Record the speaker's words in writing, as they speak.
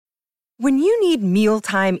When you need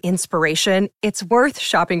mealtime inspiration, it's worth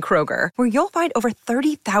shopping Kroger, where you'll find over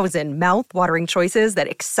 30,000 mouth-watering choices that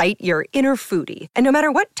excite your inner foodie. And no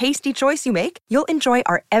matter what tasty choice you make, you'll enjoy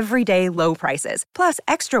our everyday low prices, plus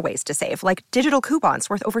extra ways to save, like digital coupons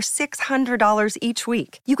worth over $600 each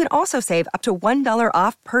week. You can also save up to $1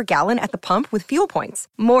 off per gallon at the pump with fuel points.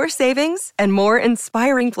 More savings and more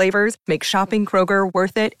inspiring flavors make shopping Kroger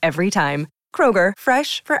worth it every time. Kroger,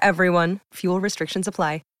 fresh for everyone. Fuel restrictions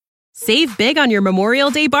apply. Save big on your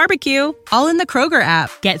Memorial Day barbecue, all in the Kroger app.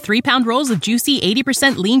 Get 3-pound rolls of juicy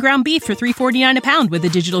 80% lean ground beef for $3.49 a pound with a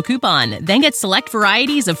digital coupon. Then get select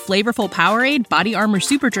varieties of flavorful Powerade, Body Armor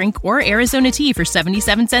Super Drink, or Arizona tea for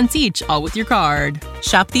 77 cents each, all with your card.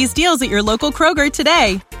 Shop these deals at your local Kroger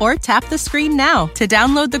today, or tap the screen now to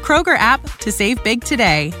download the Kroger app to save big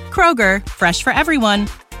today. Kroger, fresh for everyone.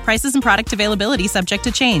 Prices and product availability subject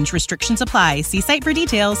to change. Restrictions apply. See site for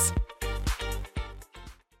details.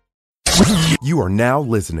 You are now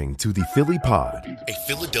listening to the Philly Pod, a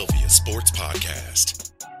Philadelphia sports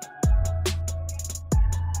podcast.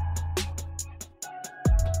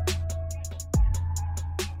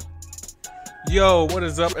 Yo, what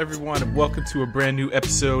is up, everyone, and welcome to a brand new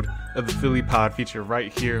episode of the Philly Pod, featured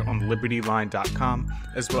right here on libertyline.com,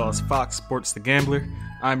 as well as Fox Sports The Gambler.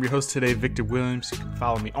 I'm your host today, Victor Williams. You can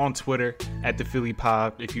follow me on Twitter at the Philly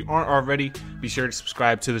Pod. If you aren't already, be sure to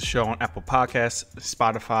subscribe to the show on Apple Podcasts,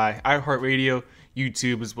 Spotify, iHeartRadio,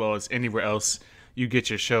 YouTube, as well as anywhere else you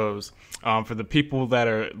get your shows. For the people that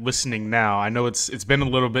are listening now, I know it's been a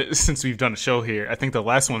little bit since we've done a show here. I think the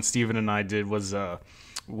last one Steven and I did was the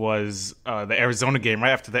Arizona game,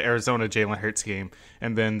 right after the Arizona Jalen Hurts game,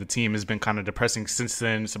 and then the team has been kind of depressing since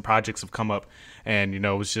then. Some projects have come up, and it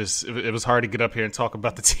was hard to get up here and talk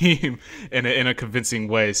about the team in a convincing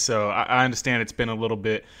way. So I understand it's been a little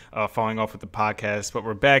bit falling off with the podcast, but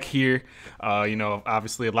we're back here.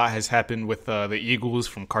 Obviously a lot has happened with the Eagles,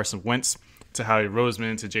 from Carson Wentz to Howie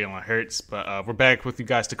Roseman to Jalen Hurts, but we're back with you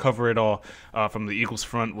guys to cover it all from the Eagles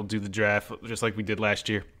front. We'll do the draft just like we did last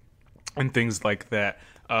year and things like that.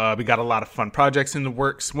 We got a lot of fun projects in the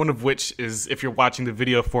works, one of which is, if you're watching the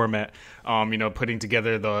video format, putting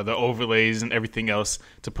together the overlays and everything else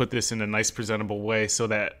to put this in a nice, presentable way, so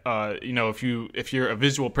that, if you're a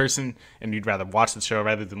visual person and you'd rather watch the show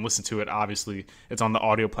rather than listen to it, obviously it's on the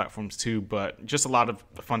audio platforms too, but just a lot of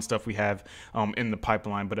fun stuff we have in the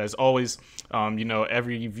pipeline. But as always,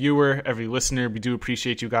 every viewer, every listener, we do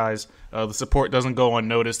appreciate you guys. The support doesn't go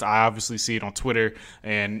unnoticed. I obviously see it on Twitter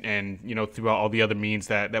and throughout all the other means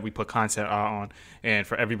that we put content out on. And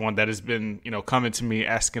for everyone that has been, coming to me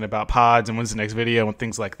asking about pods and when's the next video and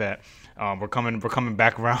things like that, we're coming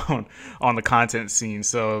back around on the content scene.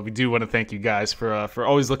 So we do want to thank you guys for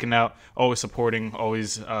always looking out, always supporting,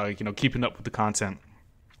 always keeping up with the content.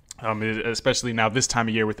 Especially now this time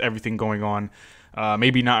of year with everything going on.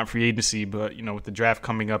 Maybe not in free agency, but with the draft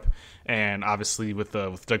coming up, and obviously with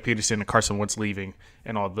Doug Peterson and Carson Wentz leaving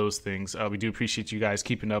and all those things, we do appreciate you guys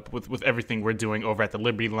keeping up with everything we're doing over at the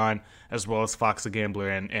Liberty Line, as well as Fox the Gambler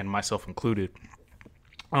and myself included.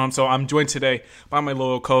 So I'm joined today by my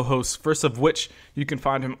loyal co-host, first of which you can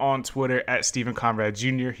find him on Twitter at Stephen Conrad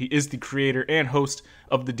Jr. He is the creator and host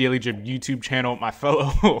of the Daily Drip YouTube channel, my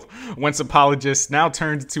fellow Wentz apologist, now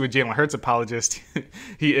turned to a Jalen Hurts apologist.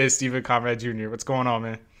 He is Stephen Conrad Jr. What's going on,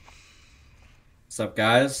 man? What's up,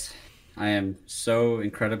 guys? I am so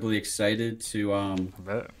incredibly excited to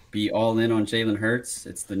be all in on Jalen Hurts.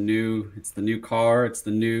 It's the new car. It's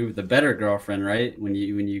the better girlfriend, right? When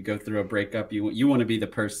you go through a breakup, you want to be the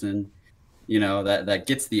person, that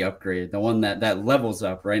gets the upgrade, the one that levels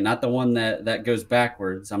up, right? Not the one that goes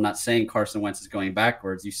backwards. I'm not saying Carson Wentz is going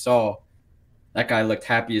backwards. You saw that guy looked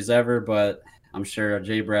happy as ever, but I'm sure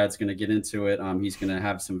Jay Brad's going to get into it. He's going to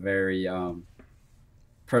have some very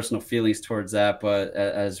personal feelings towards that, but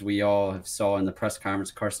as we all have saw in the press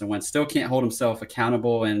conference, Carson Wentz still can't hold himself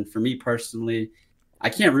accountable. And for me personally, I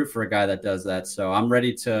can't root for a guy that does that. So I'm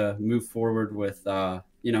ready to move forward with,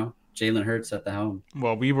 Jalen Hurts at the helm.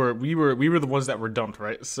 Well, we were the ones that were dumped,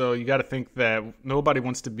 right? So you got to think that nobody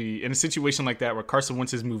wants to be in a situation like that where Carson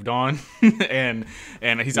Wentz has moved on, and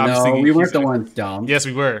he's obviously. No, we weren't the ones dumped. Yes,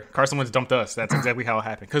 we were. Carson Wentz dumped us. That's exactly how it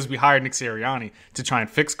happened, because we hired Nick Sirianni to try and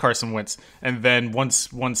fix Carson Wentz, and then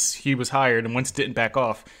once he was hired and Wentz didn't back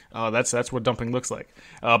off, that's what dumping looks like.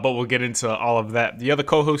 But we'll get into all of that. The other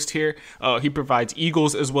co-host here, he provides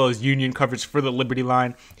Eagles as well as Union coverage for the Liberty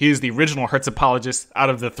Line. He is the original Hurts apologist out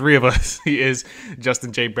of the three of us. He is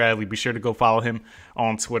Justin J. Bradley. Be sure to go follow him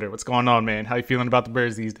on Twitter. What's going on, man? How you feeling about the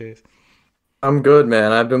Bears these days? I'm good,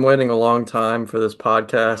 man. I've been waiting a long time for this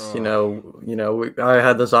podcast. Oh, I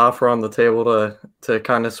had this offer on the table to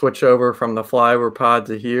kind of switch over from the flyover pod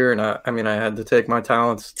to here, and I mean, I had to take my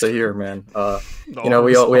talents to here, man. all We have a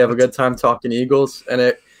response. good time talking Eagles, and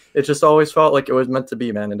it just always felt like it was meant to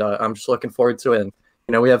be, man. And I'm just looking forward to it.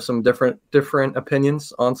 And we have some different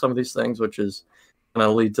opinions on some of these things, which is going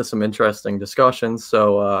to lead to some interesting discussions.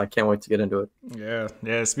 So I can't wait to get into it.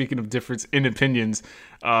 Yeah. Speaking of difference in opinions,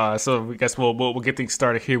 so I guess we'll get things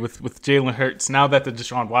started here with Jalen Hurts. Now that the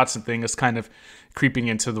Deshaun Watson thing is kind of creeping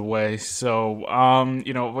into the way, so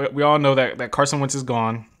we all know that Carson Wentz is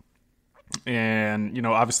gone. And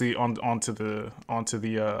obviously onto the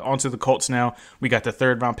Colts now. We got the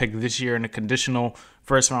 3rd round pick this year and a conditional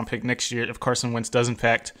 1st round pick next year if Carson Wentz does in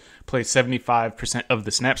fact play 75% of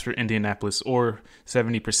the snaps for Indianapolis, or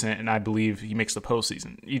 70%, and I believe he makes the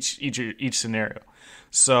postseason each scenario.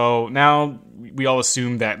 So now we all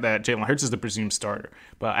assume that Jalen Hurts is the presumed starter,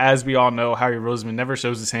 but as we all know, Howie Roseman never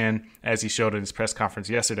shows his hand, as he showed in his press conference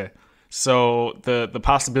yesterday. So the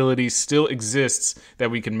possibility still exists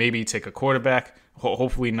that we can maybe take a quarterback.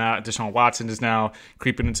 Hopefully not. Deshaun Watson is now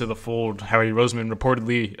creeping into the fold. Howie Roseman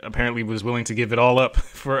apparently was willing to give it all up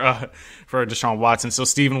for Deshaun Watson. So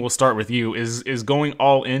Steven, we'll start with you. Is going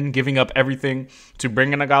all in, giving up everything to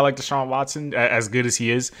bring in a guy like Deshaun Watson, as good as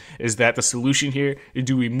he is that the solution here? Or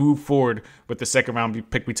do we move forward with the 2nd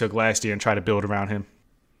round pick we took last year and try to build around him?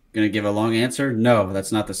 Going to give a long answer? No,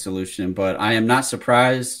 that's not the solution. But I am not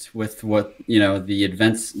surprised with what, the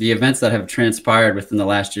events that have transpired within the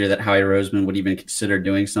last year that Howie Roseman would even consider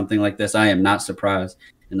doing something like this. I am not surprised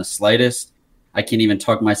in the slightest. I can't even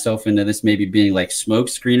talk myself into this maybe being like smoke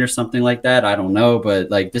screen or something like that. I don't know,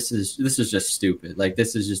 but like this is just stupid. Like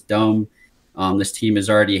this is just dumb. This team is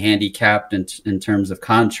already handicapped in terms of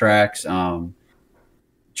contracts.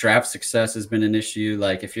 Draft success has been an issue.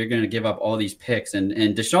 Like if you're going to give up all these picks and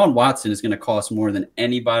Deshaun Watson is going to cost more than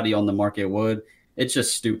anybody on the market would, it's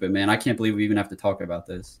just stupid, man. I can't believe we even have to talk about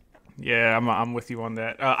this. Yeah, I'm with you on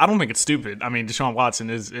that. I don't think it's stupid. I mean, Deshaun Watson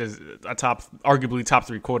is a arguably top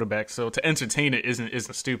 3 quarterback, so to entertain it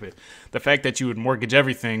isn't stupid. The fact that you would mortgage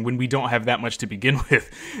everything when we don't have that much to begin with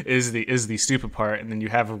is the stupid part. And then you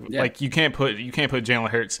have you can't put Jalen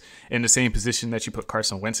Hurts in the same position that you put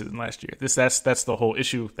Carson Wentz in last year. That's the whole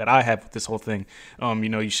issue that I have with this whole thing.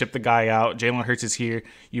 You ship the guy out. Jalen Hurts is here.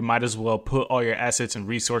 You might as well put all your assets and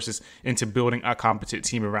resources into building a competent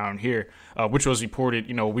team around here, which was reported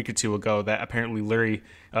a week or two ago that apparently Lurie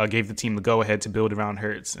gave the team the go-ahead to build around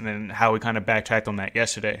Hurts, and then Howie kind of backtracked on that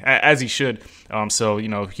yesterday, as he should. So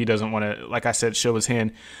he doesn't want to, like I said, show his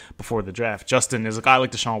hand before the draft. Justin, is a guy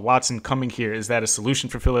like Deshaun Watson coming here, is that a solution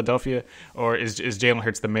for Philadelphia, or is Jalen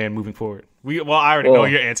Hurts the man moving forward? I already know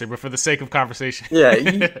your answer, but for the sake of conversation. Yeah,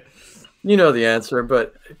 you know the answer,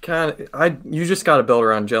 but you just got to build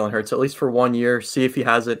around Jalen Hurts at least for 1 year, see if he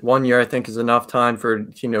has it. 1 year, I think, is enough time for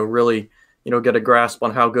really get a grasp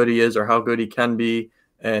on how good he is or how good he can be,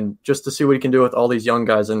 and just to see what he can do with all these young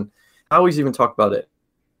guys. And I always even talk about it.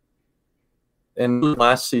 And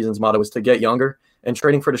last season's motto was to get younger. And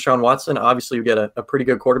trading for Deshaun Watson, obviously you get a pretty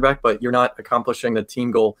good quarterback, but you're not accomplishing the team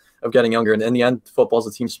goal of getting younger. And in the end, football's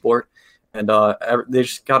a team sport, and they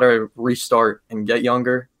just got to restart and get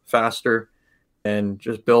younger, faster, and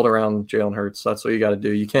just build around Jalen Hurts. That's what you got to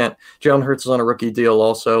do. You can't. Jalen Hurts is on a rookie deal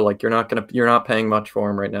also. Like you're not paying much for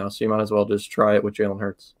him right now, so you might as well just try it with Jalen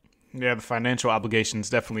Hurts. Yeah, the financial obligations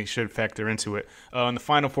definitely should factor into it. In the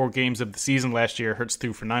final 4 games of the season last year, Hurts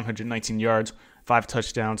threw for 919 yards, 5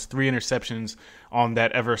 touchdowns, 3 interceptions on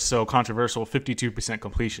that ever so controversial 52%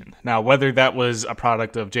 completion. Now, whether that was a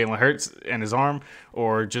product of Jalen Hurts and his arm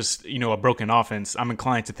or just, a broken offense, I'm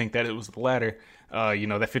inclined to think that it was the latter. That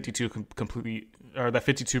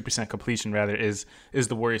 52% completion rather is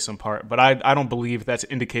the worrisome part. But I don't believe that's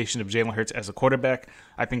an indication of Jalen Hurts as a quarterback.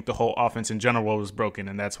 I think the whole offense in general was broken,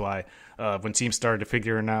 and that's why when teams started to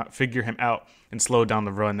figure him out and slow down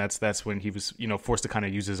the run, that's when he was forced to kind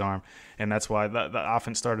of use his arm, and that's why the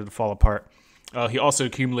offense started to fall apart. He also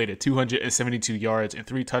accumulated 272 yards and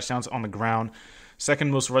 3 touchdowns on the ground.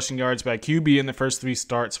 Second most rushing yards by QB in the first 3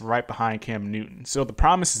 starts, right behind Cam Newton. So the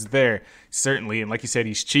promise is there, certainly. And like you said,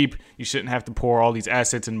 he's cheap. You shouldn't have to pour all these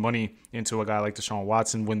assets and money into a guy like Deshaun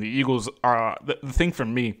Watson when the Eagles are – the thing for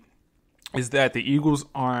me is that the Eagles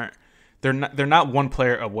aren't they're not one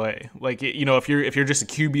player away. Like, you know, if you're just a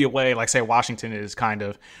QB away, like say Washington is kind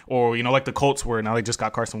of, or, you know, like the Colts were, now they just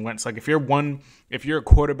got Carson Wentz. Like if you're a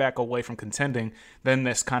quarterback away from contending, then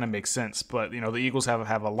this kind of makes sense. But, you know, the Eagles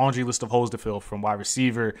have a laundry list of holes to fill, from wide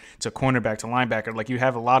receiver to cornerback to linebacker. Like, you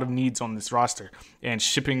have a lot of needs on this roster, and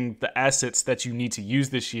shipping the assets that you need to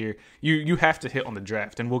use this year, you have to hit on the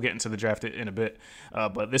draft, and we'll get into the draft in a bit.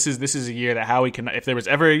 But this is a year that Howie can, if there was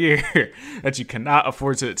ever a year that you cannot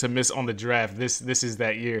afford to miss on the draft, this is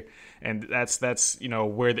that year. And that's you know,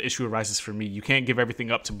 where the issue arises for me. You can't give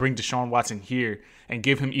everything up to bring Deshaun Watson here and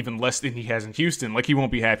give him even less than he has in Houston. Like, he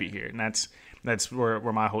won't be happy here, and that's where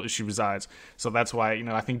my whole issue resides. So that's why, you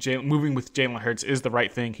know, I think moving with Jalen Hurts is the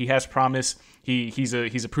right thing. He has promise. He's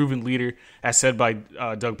a proven leader, as said by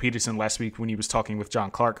Doug Peterson last week when he was talking with John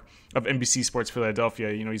Clark of NBC Sports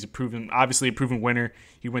Philadelphia. You know, he's obviously a proven winner.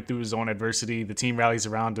 He went through his own adversity. The team rallies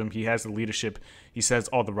around him. He has the leadership. He says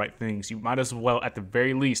all the right things. You might as well, at the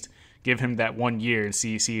very least, give him that 1 year and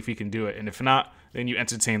see if he can do it. And if not, then you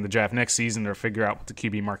entertain the draft next season or figure out what the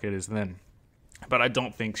QB market is then. But I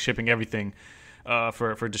don't think shipping everything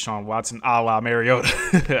for Deshaun Watson, a la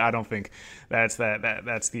Mariota, I don't think that's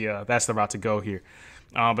the route to go here.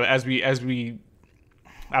 But as we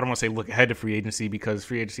I don't want to say look ahead to free agency, because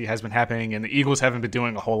free agency has been happening and the Eagles haven't been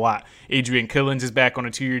doing a whole lot. Adrian Killens is back on a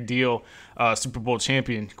 2-year deal. Super Bowl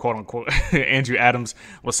champion, quote unquote, Andrew Adams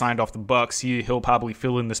was signed off the Bucs. He'll probably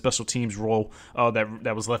fill in the special teams role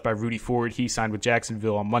that was left by Rudy Ford. He signed with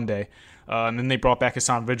Jacksonville on Monday. And then they brought back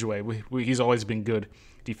Hassan Ridgeway. He's always been good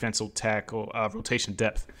defensive tackle, rotation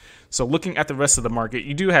depth. So looking at the rest of the market,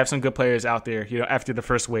 you do have some good players out there. You know, after the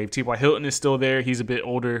first wave, T.Y. Hilton is still there. He's a bit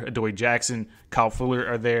older. Adoree Jackson, Kyle Fuller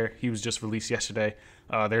are there. He was just released yesterday.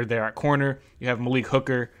 They're there at corner. You have Malik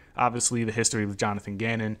Hooker, obviously the history with Jonathan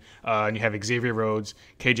Gannon. And you have Xavier Rhodes.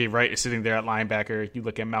 KJ Wright is sitting there at linebacker. You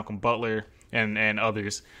look at Malcolm Butler and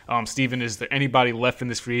others. Steven, is there anybody left in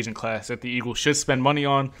this free agent class that the Eagles should spend money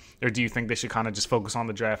on? Or do you think they should kind of just focus on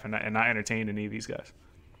the draft and not entertain any of these guys?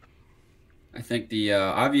 I think the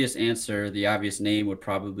obvious answer, the obvious name would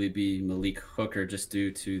probably be Malik Hooker, just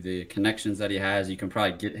due to the connections that he has. You can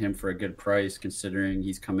probably get him for a good price, considering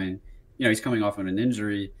he's coming off of an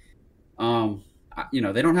injury. You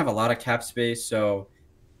know, they don't have a lot of cap space. So,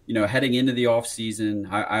 you know, heading into the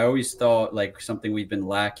offseason, I always thought like something we've been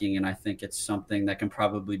lacking, and I think it's something that can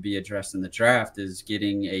probably be addressed in the draft, is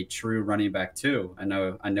getting a true running back too. I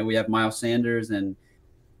know we have Miles Sanders, and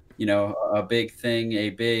you know, a big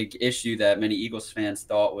issue that many Eagles fans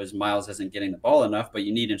thought was Miles isn't getting the ball enough, but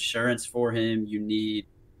you need insurance for him. You need,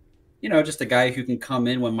 you know, just a guy who can come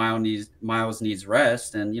in when Miles needs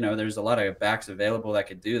rest. And, you know, there's a lot of backs available that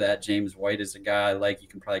could do that. James White is a guy, like, you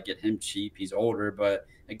can probably get him cheap. He's older, but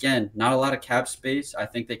again, not a lot of cap space. I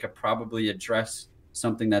think they could probably address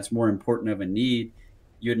something that's more important of a need.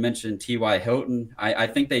 You had mentioned T.Y. Hilton. I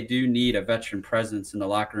think they do need a veteran presence in the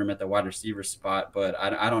locker room at the wide receiver spot, but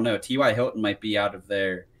I don't know. T.Y. Hilton might be out of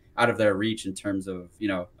their reach in terms of, you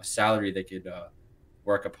know, a salary they could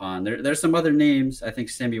work upon. There's some other names. I think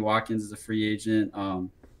Sammy Watkins is a free agent.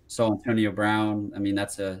 Saul Antonio Brown. I mean,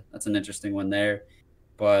 that's an interesting one there.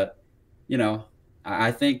 But, you know,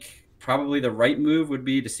 I think probably the right move would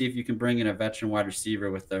be to see if you can bring in a veteran wide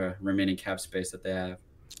receiver with the remaining cap space that they have.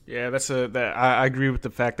 Yeah, I agree with the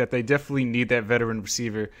fact that they definitely need that veteran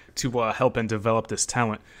receiver to help and develop this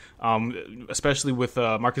talent, especially with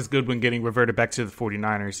Marcus Goodwin getting reverted back to the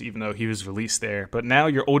 49ers, even though he was released there. But now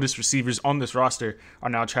your oldest receivers on this roster are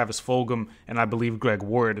now Travis Fulgham and I believe Greg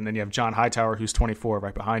Ward, and then you have John Hightower, who's 24,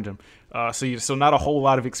 right behind him. So not a whole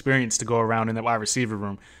lot of experience to go around in that wide receiver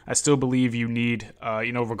room. I still believe you need,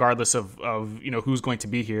 regardless of who's going to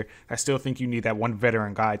be here, I still think you need that one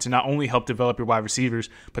veteran guy to not only help develop your wide receivers,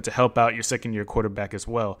 but to help out your second-year quarterback as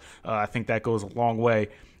well. I think that goes a long way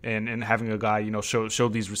in having a guy, show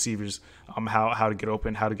these receivers how to get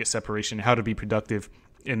open, how to get separation, how to be productive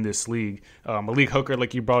in this league. Malik Hooker,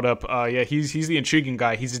 like you brought up, he's the intriguing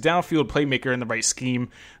guy. He's a downfield playmaker in the right scheme.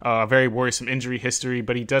 Very worrisome injury history,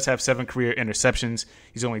 but he does have 7 career interceptions.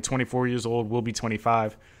 He's only 24 years old, will be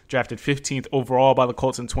 25. Drafted 15th overall by the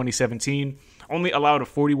Colts in 2017. Only allowed a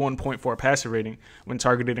 41.4 passer rating when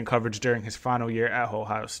targeted in coverage during his final year at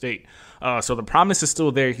Ohio State. So the promise is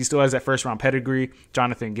still there. He still has that first-round pedigree.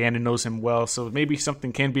 Jonathan Gannon knows him well, so maybe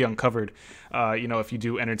something can be uncovered, if you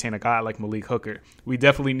do entertain a guy like Malik Hooker. We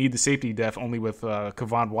definitely need the safety depth, only with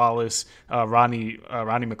Kevon Wallace. Ronnie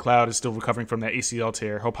McLeod is still recovering from that ACL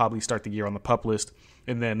tear. He'll probably start the year on the PUP list.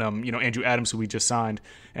 and then Andrew Adams, who we just signed,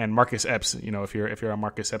 and Marcus Epps. If you're a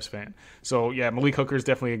Marcus Epps fan, so yeah, Malik Hooker is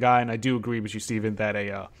definitely a guy, and I do agree with you, Steven, that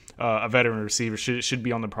a veteran receiver should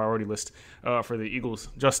be on the priority list for the Eagles.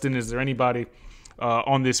 Justin, is there anybody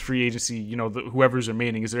on this free agency, whoever's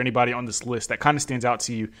remaining, is there anybody on this list that kind of stands out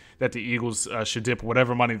to you that the Eagles should dip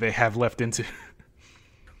whatever money they have left into?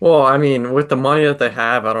 Well, I mean, with the money that they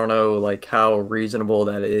have, I don't know like how reasonable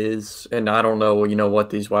that is, and I don't know, what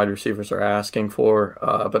these wide receivers are asking for.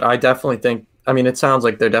 But I definitely think, I mean, it sounds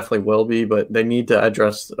like there definitely will be, but they need to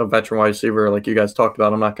address a veteran wide receiver like you guys talked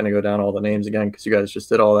about. I'm not going to go down all the names again because you guys just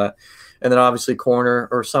did all that. And then obviously corner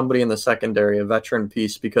or somebody in the secondary, a veteran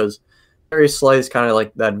piece, because Darius Slay is kind of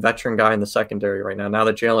like that veteran guy in the secondary right now. Now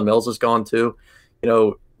that Jalen Mills is gone too,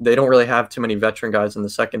 they don't really have too many veteran guys in the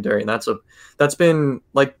secondary. And that's been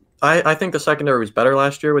like, I think the secondary was better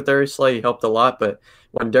last year with Darius Slay. He helped a lot. But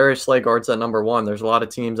when Darius Slay guards that number one, there's a lot of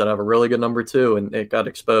teams that have a really good number two, and it got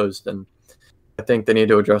exposed. And I think they need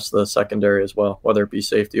to address the secondary as well, whether it be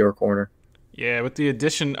safety or corner. Yeah, with the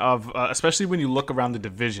addition of, especially when you look around the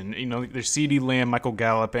division, there's CeeDee Lamb, Michael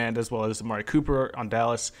Gallup, and as well as Amari Cooper on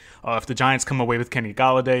Dallas. If the Giants come away with Kenny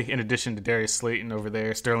Golladay, in addition to Darius Slayton over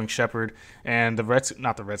there, Sterling Shepard, and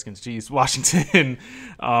Washington,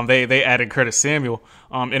 they added Curtis Samuel,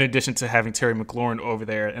 in addition to having Terry McLaurin over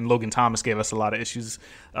there, and Logan Thomas gave us a lot of issues.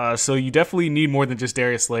 So you definitely need more than just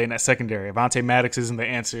Darius Slay in that secondary. Avonte Maddox isn't the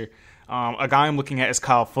answer. A guy I'm looking at is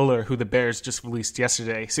Kyle Fuller, who the Bears just released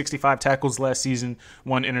yesterday. 65 tackles last season,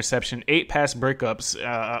 1 interception, 8 pass breakups,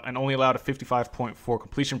 and only allowed a 55.4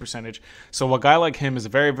 completion percentage. So a guy like him is a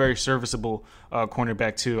very, very serviceable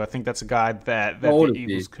cornerback too. I think that's a guy that the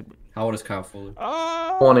Eagles could. How old is Kyle Fuller?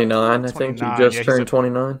 29, I think. He just turned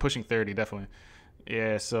 29. Pushing 30, definitely.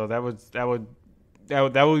 Yeah, so that would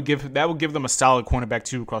give them a solid cornerback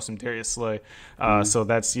too across from Darius Slay. So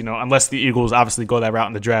that's unless the Eagles obviously go that route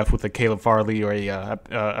in the draft with a Caleb Farley or a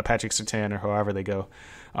Patrick Surtain or however they go.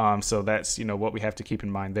 So that's what we have to keep in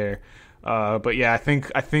mind there. But yeah, I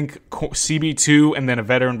think CB2 and then a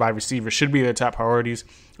veteran wide receiver should be their top priorities.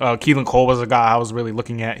 Keelan Cole was a guy I was really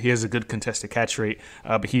looking at. He has a good contested catch rate,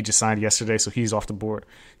 but he just signed yesterday, so he's off the board.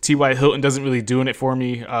 T.Y. Hilton doesn't really doing it for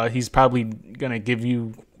me. He's probably going to give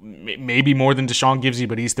you maybe more than Deshaun gives you,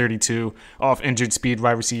 but he's 32, off injured speed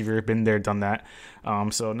wide receiver, been there, done that.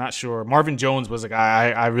 So not sure. Marvin Jones was a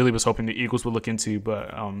guy I really was hoping the Eagles would look into,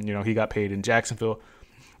 but he got paid in Jacksonville,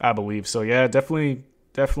 I believe. So yeah, definitely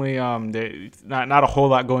not a whole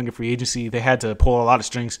lot going in free agency. They had to pull a lot of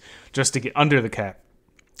strings just to get under the cap.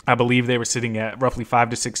 I believe they were sitting at roughly $5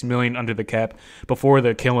 to $6 million under the cap before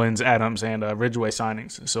the Killins, Adams, and Ridgeway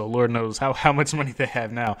signings. So Lord knows how much money they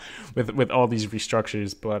have now with all these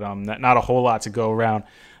restructures. But not a whole lot to go around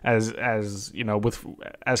as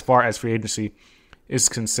far as free agency is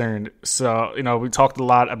concerned. So we talked a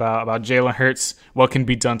lot about Jalen Hurts, what can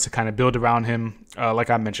be done to kind of build around him. Like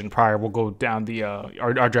I mentioned prior, we'll go down the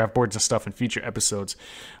our draft boards and stuff in future episodes.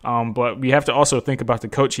 But we have to also think about the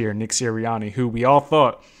coach here, Nick Sirianni, who we all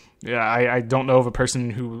thought. Yeah, I don't know of a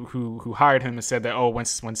person who hired him and said that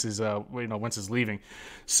Wentz is leaving.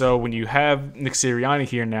 So when you have Nick Sirianni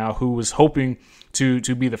here now, who was hoping to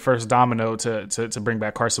be the first domino to bring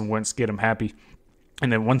back Carson Wentz, get him happy,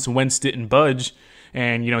 and then once Wentz didn't budge,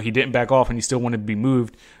 and he didn't back off and he still wanted to be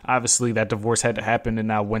moved, obviously that divorce had to happen, and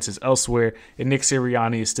now Wentz is elsewhere and Nick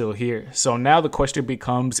Sirianni is still here. So now the question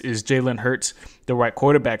becomes, is Jalen Hurts the right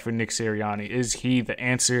quarterback for Nick Sirianni? Is he the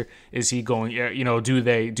answer? Is he going, do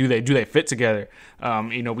they fit together?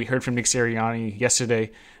 We heard from Nick Sirianni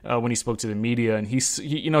yesterday when he spoke to the media, and he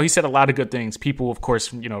said a lot of good things. People, of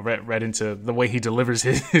course, read into the way he delivers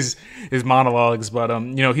his monologues, but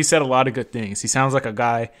he said a lot of good things. He sounds like a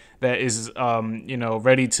guy that is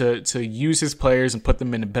ready to use his players and put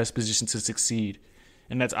them in the best position to succeed.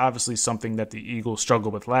 And that's obviously something that the Eagles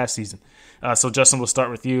struggled with last season. So, Justin, we'll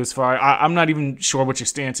start with you. As far I'm not even sure what your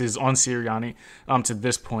stance is on Sirianni to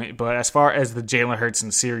this point, but as far as the Jalen Hurts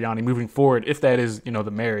and Sirianni moving forward, if that is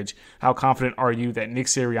the marriage, how confident are you that Nick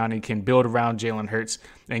Sirianni can build around Jalen Hurts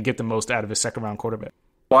and get the most out of his second-round quarterback?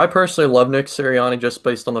 Well, I personally love Nick Sirianni just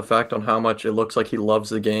based on the fact on how much it looks like he loves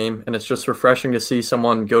the game, and it's just refreshing to see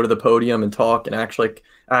someone go to the podium and talk and act like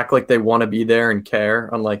they want to be there and care,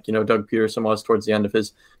 unlike Doug Peterson was towards the end of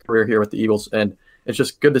his career here with the Eagles. And it's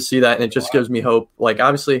just good to see that, and it just gives me hope. Like,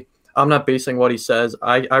 obviously, I'm not basing what he says.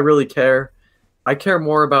 I really care. I care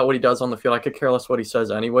more about what he does on the field. I could care less what he says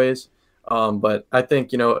anyways. But I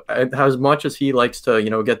think, as much as he likes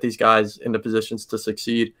to, get these guys into positions to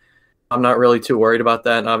succeed, I'm not really too worried about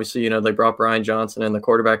that. And obviously, they brought Brian Johnson in, the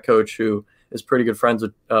quarterback coach, who is pretty good friends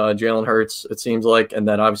with Jalen Hurts, it seems like. And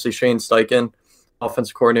then obviously Shane Steichen,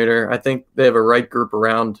 offensive coordinator. I think they have a right group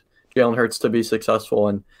around Jalen Hurts to be successful.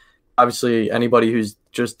 And obviously, anybody who's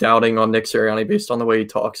just doubting on Nick Sirianni based on the way he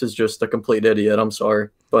talks is just a complete idiot. I'm sorry.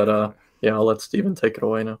 But, I'll let Steven take it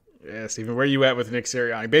away now. Yeah, Steven, where are you at with Nick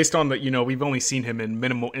Sirianni? Based on we've only seen him in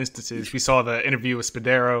minimal instances. We saw the interview with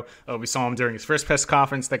Spadaro. We saw him during his first press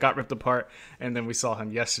conference that got ripped apart. And then we saw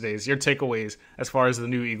him yesterday's. Your takeaways as far as the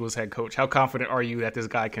new Eagles head coach. How confident are you that this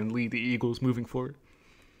guy can lead the Eagles moving forward?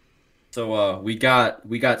 So we got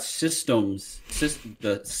systems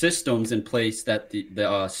in place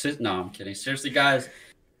that no, I'm kidding. Seriously, guys,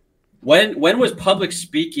 when was public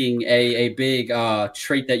speaking a big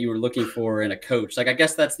trait that you were looking for in a coach? Like, I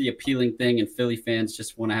guess that's the appealing thing, and Philly fans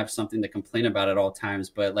just want to have something to complain about at all times.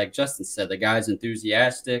 But like Justin said, the guy's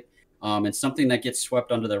enthusiastic, and something that gets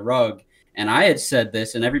swept under the rug. And I had said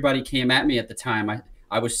this, and everybody came at me at the time.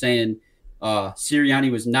 I was saying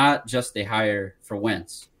Sirianni was not just a hire for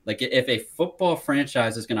Wentz. Like, if a football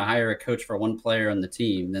franchise is going to hire a coach for one player on the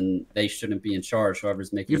team, then they shouldn't be in charge.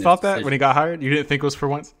 Whoever's making. You thought that when he got hired? You didn't think it was for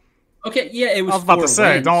Wentz? Okay, yeah, it was. I was about to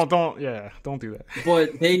say, Wentz, don't do that.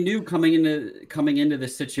 But they knew coming into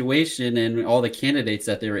this situation and all the candidates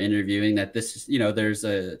that they were interviewing that this, there's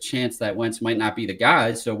a chance that Wentz might not be the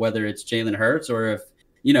guy. So whether it's Jalen Hurts or if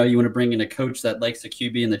you want to bring in a coach that likes a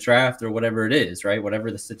QB in the draft or whatever it is, right? Whatever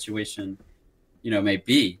the situation, may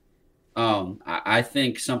be. I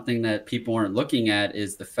think something that people aren't looking at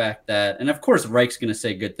is the fact that, and of course, Reich's going to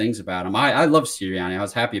say good things about him. I love Sirianni. I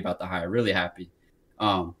was happy about the hire, really happy.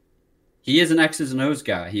 He is an X's and O's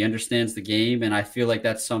guy. He understands the game, and I feel like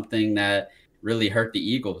that's something that really hurt the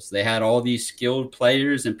Eagles. They had all these skilled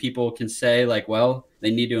players, and people can say, like, well,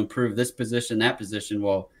 they need to improve this position, that position.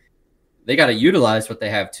 Well, they got to utilize what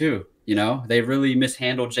they have, too. They really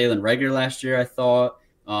mishandled Jalen Reagor last year, I thought.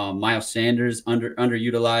 Miles Sanders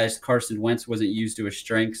underutilized. Carson Wentz wasn't used to his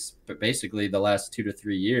strengths, but basically the last 2 to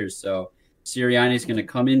 3 years. So Sirianni's going to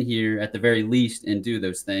come in here at the very least and do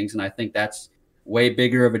those things. And I think that's way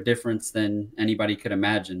bigger of a difference than anybody could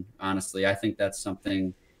imagine. Honestly, I think that's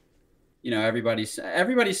something,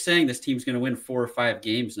 everybody's saying this team's going to win 4 or 5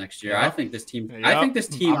 games next year. Yep. I think this team,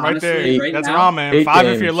 honestly, right that's now, wrong, man. 5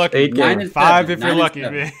 games. If you're lucky. 5 if you're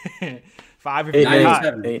lucky. 5 if you're hot.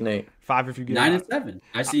 8-8. 5 if you get 9-7.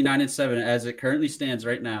 I see 9-7 as it currently stands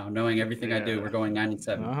right now. Knowing everything I do, we're going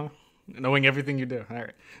 9-7. Uh-huh. Knowing everything you do. All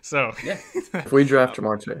right. So if we draft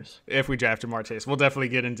Jamar Chase, we'll definitely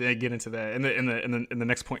get into that in the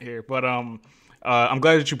next point here. But I'm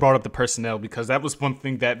glad that you brought up the personnel, because that was one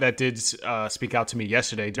thing that did speak out to me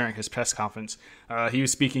yesterday during his press conference. He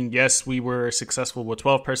was speaking, yes, we were successful with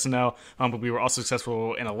 12 personnel, but we were also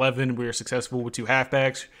successful in 11. We were successful with 2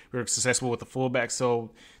 halfbacks. We were successful with the fullback.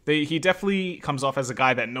 So he definitely comes off as a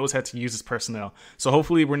guy that knows how to use his personnel. So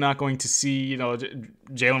hopefully we're not going to see, Jalen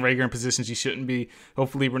Reagor in positions he shouldn't be.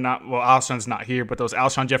 Hopefully we're not, well, Alshon's not here, but those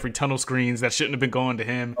Alshon Jeffrey tunnel screens that shouldn't have been going to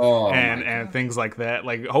him and things like that.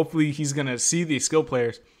 Like, hopefully he's going to see these skill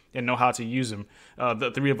players and know how to use them.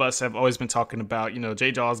 The 3 of us have always been talking about,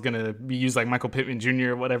 J-Jaw is going to be used like Michael Pittman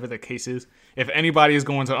Jr., whatever the case is. If anybody is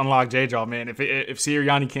going to unlock J-Jaw, man, if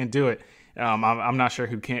Sirianni can't do it, I'm not sure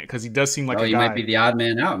who can't, because he does seem like a guy. He might be the odd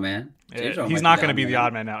man out, man. He's not going to be the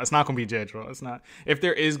odd man out. It's not going to be J-Jaw. It's not. If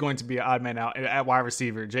there is going to be an odd man out at wide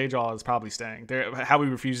receiver, J-Jaw is probably staying. Howie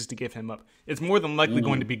refuses to give him up. It's more than likely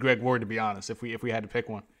going to be Greg Ward, to be honest, if we had to pick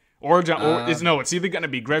one. It's either going to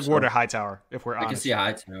be Greg Ward or Hightower, if we're honest. I can see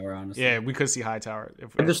Hightower, honestly. Yeah, we could see Hightower.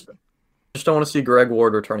 I just don't want to see Greg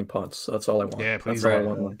Ward returning punts. That's all I want. Yeah, please. That's all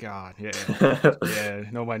I want. God, yeah. Yeah,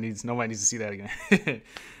 nobody needs to see that again.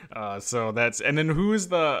 So that's, and then who is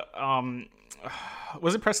the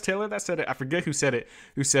was it Press Taylor that said it? I forget who said it.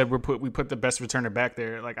 Who said we put the best returner back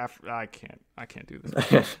there? Like, I can't do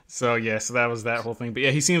this. So that was that whole thing. But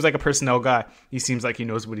yeah, he seems like a personnel guy. He seems like he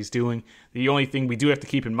knows what he's doing. The only thing we do have to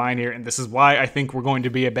keep in mind here, and this is why I think we're going to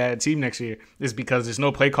be a bad team next year, is because there's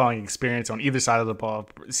no play calling experience on either side of the ball.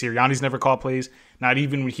 Sirianni's never called plays. Not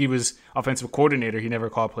even when he was offensive coordinator, he never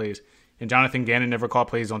called plays. And Jonathan Gannon never called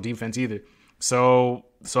plays on defense either. So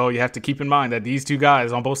you have to keep in mind that these 2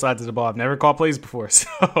 guys on both sides of the ball have never called plays before.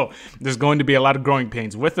 So there's going to be a lot of growing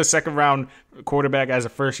pains with a second-round quarterback as a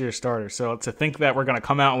first-year starter. So to think that we're going to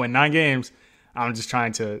come out and win 9 games, I'm just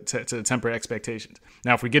trying to temper expectations.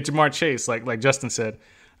 Now, if we get Jamar Chase, like Justin said,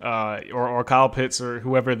 or Kyle Pitts, or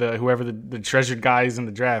whoever the treasured guy is in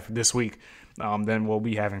the draft this week, then we'll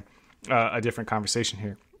be having a different conversation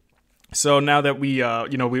here. So now that we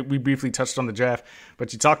briefly touched on the draft,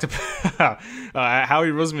 but you talked about Howie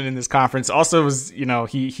Roseman in this conference. Also, was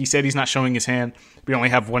he said he's not showing his hand. We only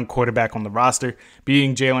have one quarterback on the roster,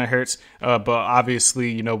 being Jalen Hurts. But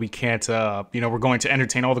obviously, we can't. We're going to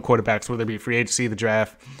entertain all the quarterbacks, whether it be free agency, the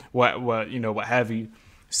draft, what have you.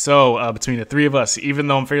 So between the three of us, even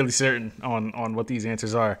though I'm fairly certain on what these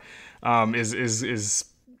answers are,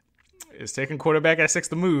 is taking quarterback at 6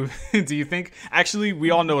 the move? Do you think? Actually,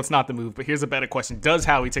 we all know it's not the move, but here's a better question. Does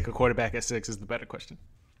Howie take a quarterback at 6 is the better question.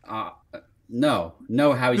 No,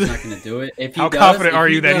 Howie's not going to do it. If he How does, confident are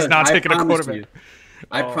you that he's not taking a quarterback?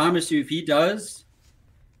 I promise you, if he does,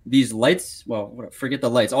 these lights, forget the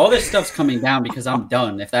lights. All this stuff's coming down because I'm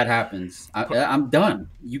done if that happens. I'm done.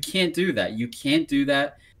 You can't do that. You can't do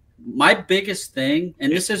that. My biggest thing,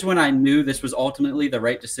 and this is when I knew this was ultimately the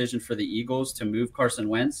right decision for the Eagles to move Carson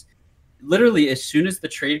Wentz. Literally, as soon as the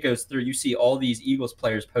trade goes through, you see all these Eagles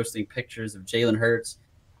players posting pictures of Jalen Hurts,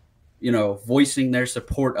 voicing their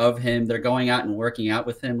support of him. They're going out and working out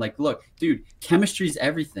with him. Like, look, dude, chemistry is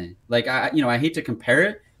everything. Like, I hate to compare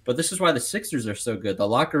it, but this is why the Sixers are so good. The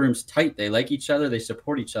locker room's tight. They like each other. They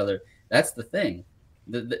support each other. That's the thing.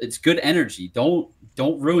 It's good energy. Don't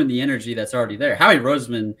ruin the energy that's already there. Howie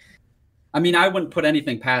Roseman, I wouldn't put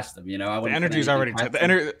anything past them. The energy's already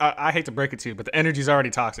I hate to break it to you, but the energy's already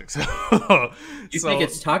toxic. So you think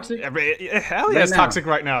it's toxic? Hell yeah, it's toxic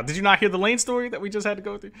right now. Did you not hear the Lane story that we just had to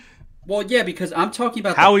go through? Well, yeah, because I'm talking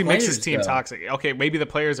about Howie makes his team toxic. Okay, maybe the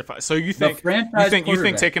players are fine. So you think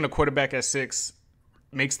taking a quarterback at 6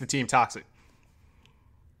 makes the team toxic?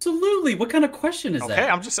 Absolutely. What kind of question is that? Okay,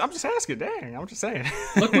 I'm just asking. Dang, I'm just saying.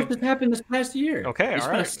 Look what just happened this past year. Okay, they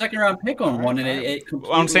spent a second-round pick on one, and it completely...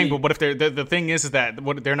 Well, I'm saying, but what if the thing is that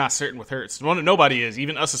they're not certain with Hurts? Nobody is.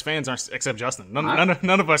 Even us as fans aren't, except Justin.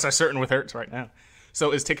 None of us are certain with Hurts right now. So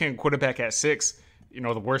is taking a quarterback at 6,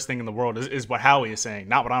 the worst thing in the world? Is what Howie is saying,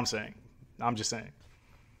 not what I'm saying. I'm just saying.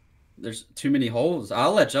 There's too many holes.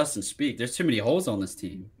 I'll let Justin speak. There's too many holes on this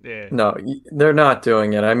team. Yeah. No, they're not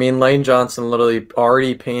doing it. Lane Johnson literally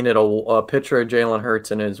already painted a picture of Jalen Hurts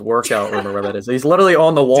in his workout room or whatever that is. He's literally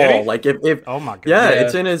on the wall. Like if oh my god. Yeah,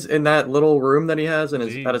 it's in that little room that he has at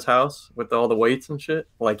his house with all the weights and shit.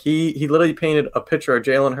 Like he literally painted a picture of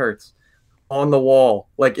Jalen Hurts on the wall.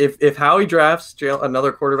 Like if Howie drafts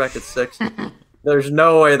another quarterback at 6, there's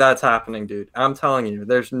no way that's happening, dude. I'm telling you,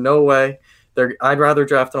 there's no way. I'd rather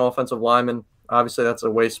draft an offensive lineman. Obviously, that's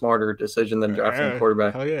a way smarter decision than drafting a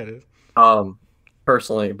quarterback. Hell yeah, it is.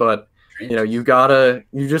 Personally, but you gotta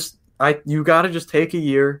just take a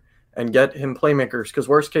year and get him playmakers. Because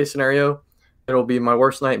worst case scenario, it'll be my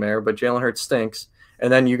worst nightmare. But Jalen Hurts stinks,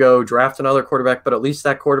 and then you go draft another quarterback. But at least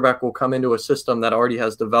that quarterback will come into a system that already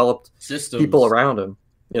has developed people around him.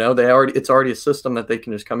 It's already a system that they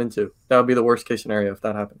can just come into. That would be the worst case scenario if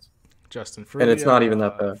that happens. Justin, it's not even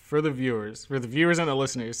that bad. For the viewers and the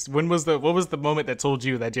listeners, what was the moment that told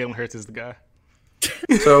you that Jalen Hurts is the guy?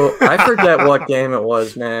 So I forget what game it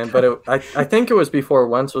was, man, but I think it was before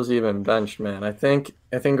Wentz was even benched, man. I think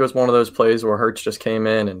it was one of those plays where Hurts just came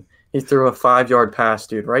in and he threw a 5-yard pass,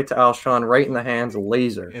 dude, right to Alshon, right in the hands,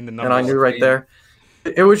 laser. And I knew right there.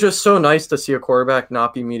 It was just so nice to see a quarterback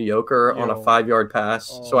not be mediocre on a 5-yard pass.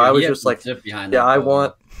 So I was just like, I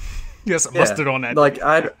want. Yes, mustard on that. Like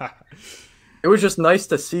it was just nice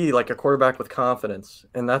to see like a quarterback with confidence,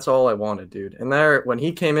 and that's all I wanted, dude. And there, when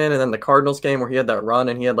he came in, and then the Cardinals game where he had that run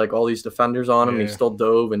and he had like all these defenders on him, and he still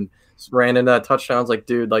dove and ran into that touchdown. I was like,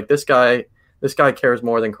 dude, like this guy cares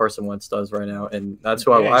more than Carson Wentz does right now, and that's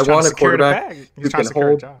who I want a quarterback who can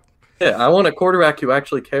hold. Yeah, I want a quarterback who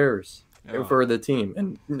actually cares for the team,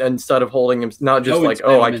 and instead of holding him, not just like,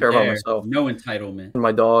 oh, I care about myself. No entitlement. And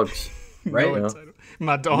my dogs, right?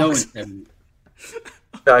 My dogs.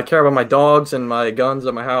 I care about my dogs and my guns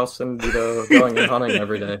at my house and, going and hunting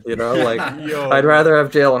every day, like I'd rather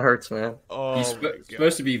have Jalen Hurts, man. Oh, he's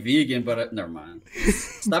supposed to be vegan, but never mind.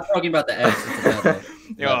 Stop talking about the ass.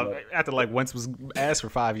 After like Wentz was ass for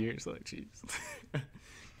 5 years, like jeez.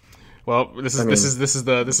 Well, this is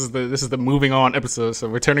the moving on episode. So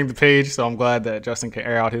we're turning the page. So I'm glad that Justin can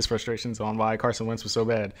air out his frustrations on why Carson Wentz was so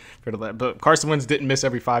bad. But Carson Wentz didn't miss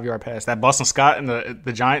every 5-yard pass. That Boston Scott and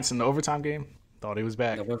the Giants in the overtime game, thought he was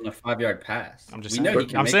back. It wasn't a 5-yard pass. I'm just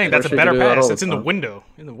saying. I'm saying that's a better pass. It's in the window.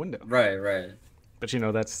 Right. But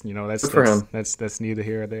that's neither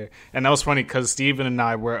here or there. And that was funny because Steven and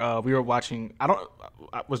I were watching.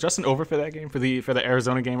 Was Justin over for that game, for the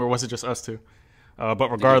Arizona game, or was it just us two?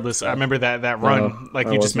 But regardless, I remember that run,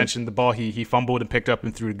 you just mentioned, the ball he fumbled and picked up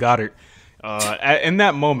and threw to Goddard. In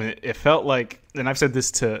that moment, it felt like, and I've said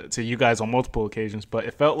this to you guys on multiple occasions, but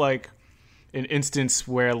it felt like an instance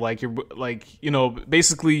where like you're like,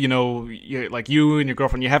 basically, you're like you and your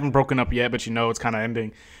girlfriend, you haven't broken up yet, but it's kind of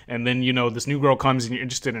ending, and then this new girl comes and you're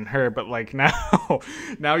interested in her, but like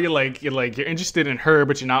now you're interested in her,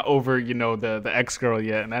 but you're not over the ex girl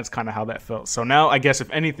yet, and that's kind of how that felt. So now I guess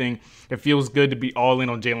if anything, it feels good to be all in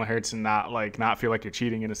on Jalen Hurts and not feel like you're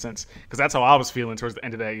cheating in a sense, because that's how I was feeling towards the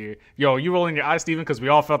end of that year. Yo, you rolling your eyes, Steven? Because we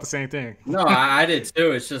all felt the same thing. No, I did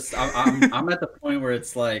too. It's just I'm at the point where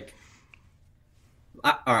it's like.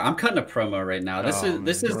 All right, I'm cutting a promo right now. This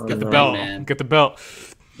is get the belt, man. Get the belt.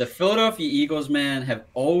 The Philadelphia Eagles, man, have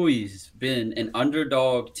always been an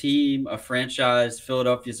underdog team, a franchise.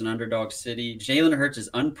 Philadelphia's an underdog city. Jalen Hurts is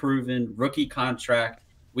unproven, rookie contract.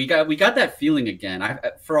 We got that feeling again.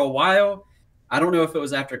 For a while, I don't know if it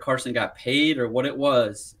was after Carson got paid or what it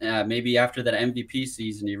was. Maybe after that MVP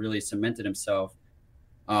season, he really cemented himself.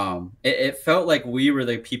 It felt like we were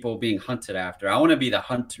the people being hunted after. I want to be the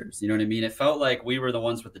hunters. You know what I mean? It felt like we were the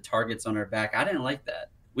ones with the targets on our back. I didn't like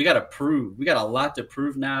that. We got to prove. We got a lot to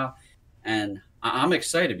prove now. And I'm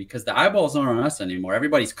excited because the eyeballs aren't on us anymore.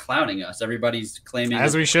 Everybody's clowning us. Everybody's claiming.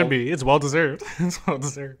 As we should be. It's well-deserved. It's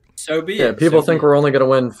well-deserved. So be it. Yeah, people think we're only going to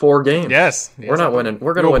win 4 games. Yes. We're not winning.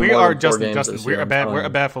 We're going to win more than 4 games. Justin, we're a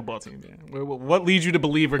bad football team. Man. What leads you to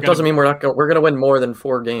believe we're going to? Doesn't mean we're going to win more than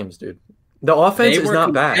 4 games, dude. The offense is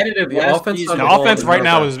not bad. The offense right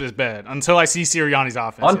now is bad until I see Sirianni's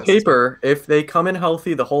offense. On paper, if they come in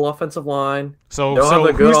healthy, the whole offensive line. So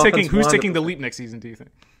who's taking the leap next season? Do you think?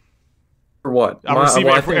 For what?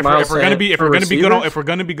 If we're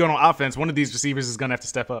gonna be good on offense, one of these receivers is gonna have to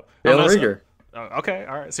step up. Jalen Reagor. Okay,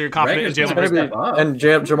 all right. So you're confident in Jalen Hurts and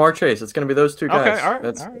Jamar Chase. It's gonna be those 2 guys. Okay, all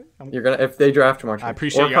right. You're gonna if they draft Jamar Chase. I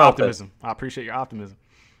appreciate your optimism.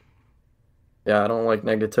 Yeah, I don't like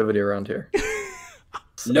negativity around here.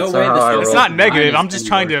 No way. It's not negative. I'm just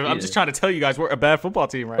trying to tell you guys we're a bad football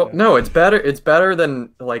team right now. No, it's better. It's better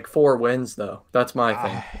than like 4 wins though. That's my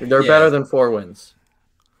thing. They're better than 4 wins.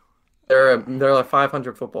 They're a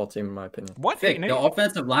 500 football team in my opinion. What? The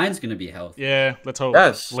offensive line's going to be healthy. Yeah, let's hope.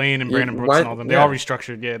 Yes. Lane and Brandon Brooks and all them. They all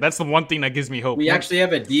restructured. Yeah, that's the one thing that gives me hope. We actually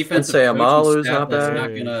have a defensive coach Amalu's not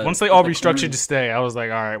bad. Once they all restructured to stay, I was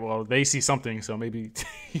like, all right, well, they see something, so maybe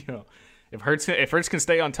if Hurts can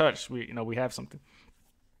stay untouched, we have something.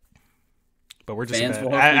 But we're just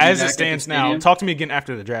as it stands now. Talk to me again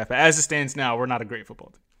after the draft. But as it stands now, we're not a great football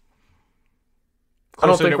team. I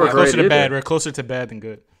don't think we're closer to bad. We're closer to bad than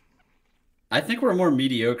good. I think we're more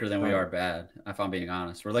mediocre than we are bad. If I'm being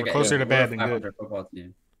honest, we're closer to bad than good. Football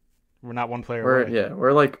team. We're not one player away. Yeah,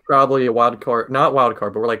 we're like probably a wild card, not wild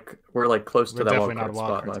card, but we're like close to that wild card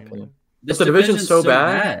spot in my opinion. The division's so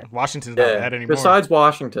bad. Washington's not bad anymore. Besides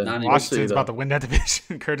Washington, Washington's about to win that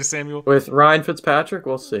division. Curtis Samuel with Ryan Fitzpatrick,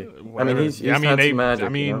 we'll see. I mean, he's had some magic. I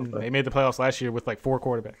mean, they made the playoffs last year with like 4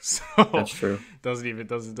 quarterbacks. So that's true.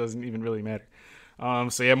 Doesn't even really matter.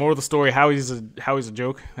 So yeah, more of the story. Howie's a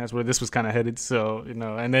joke. That's where this was kind of headed. So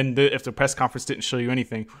and then if the press conference didn't show you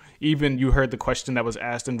anything, even you heard the question that was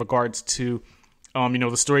asked in regards to,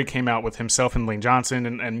 the story came out with himself and Lane Johnson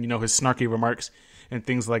and his snarky remarks and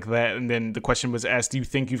things like that. And then the question was asked, do you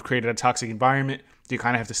think you've created a toxic environment? Do you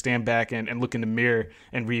kind of have to stand back and look in the mirror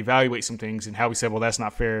and reevaluate some things? And Howie said, well, that's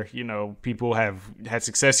not fair. People have had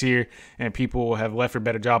success here and people have left for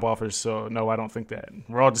better job offers. So no, I don't think that.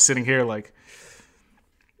 We're all just sitting here like,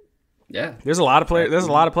 yeah, there's a lot of players. There's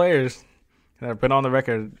a lot of players that have been on the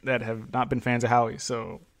record that have not been fans of Howie.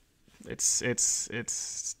 So it's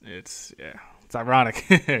ironic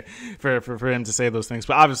for him to say those things.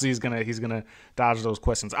 But obviously he's gonna dodge those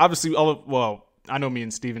questions. Obviously, I know me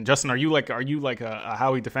and Steven. Justin, are you like a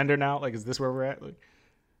Howie defender now? Like, is this where we're at? Like,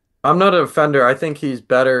 I'm not a defender. I think he's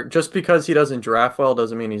better. Just because he doesn't draft well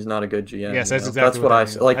doesn't mean he's not a good GM. Yes, that's what I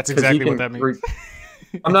say. Like, that's exactly what that means.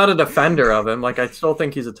 I'm not a defender of him. Like, I still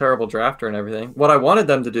think he's a terrible drafter and everything. What I wanted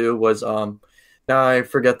them to do was, now I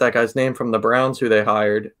forget that guy's name from the Browns who they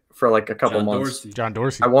hired for like a couple months. John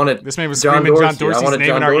Dorsey. This man was screaming John Dorsey's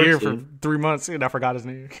name in our ear for 3 months, and I forgot his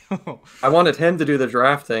name. I wanted him to do the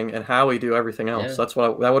drafting and Howie do everything else. Yeah.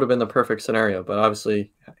 That would have been the perfect scenario. But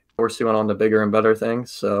obviously, Dorsey went on to bigger and better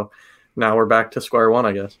things. So now we're back to square one,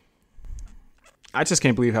 I guess. I just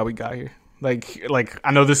can't believe how we got here. Like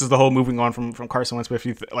I know this is the whole moving on from Carson Wentz,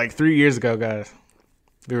 but like 3 years ago, guys,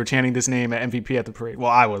 we were chanting this name at MVP at the parade. Well,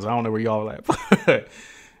 I was. I don't know where y'all were at.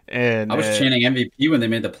 And I was chanting MVP when they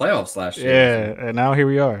made the playoffs last year. Yeah, and now here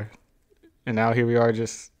we are.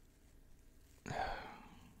 Just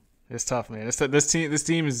it's tough, man. This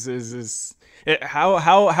team is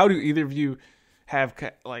how do either of you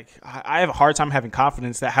I have a hard time having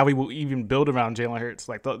confidence that Howie will even build around Jalen Hurts.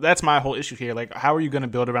 Like that's my whole issue here. Like, how are you going to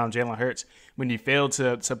build around Jalen Hurts when you failed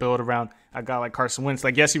to build around a guy like Carson Wentz?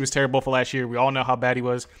 Like, yes, he was terrible for last year. We all know how bad he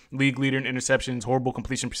was. League leader in interceptions, horrible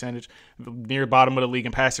completion percentage, near bottom of the league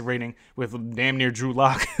in passer rating with damn near Drew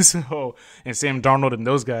Lock and Sam Darnold and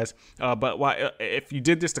those guys. But why, if you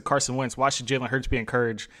did this to Carson Wentz, why should Jalen Hurts be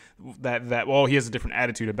encouraged that he has a different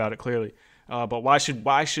attitude about it, clearly. But why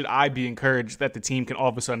should I be encouraged that the team can all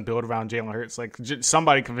of a sudden build around Jalen Hurts? Like,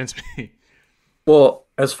 somebody convince me. Well,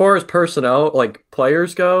 as far as personnel, like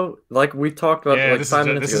players go, like we talked about, like 5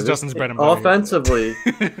 minutes ago, this is Justin's bread and butter. Offensively,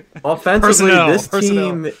 this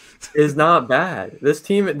team is not bad. This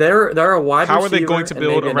team, they're a wide receiver. How are they going to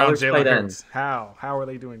build around Jalen Hurts? How are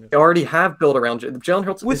they doing this? They already have built around Jalen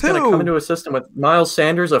Hurts. Is going to come into a system with Miles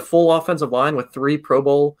Sanders, a full offensive line with 3 Pro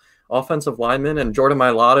Bowl offensive linemen, and Jordan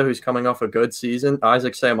Mailata, who's coming off a good season,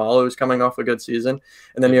 Isaac Seumalo, who's coming off a good season,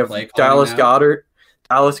 and then you have Dallas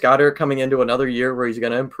Goedert coming into another year where he's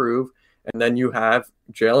going to improve, and then you have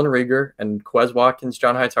Jalen Reagor and Quez Watkins,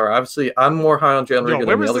 John Hightower. Obviously, I'm more high on Jalen Reagor.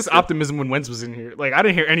 Where was this optimism when Wentz was in here? Like, I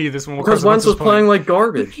didn't hear any of this when because Wentz was playing like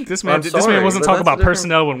garbage. This man wasn't talking about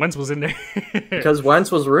personnel when Wentz was in there. Because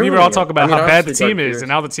Wentz was ruining. We were all talking about how bad the team is, and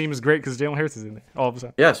now the team is great because Jalen Hurts is in there all of a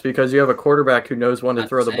sudden. Yes, because you have a quarterback who knows when to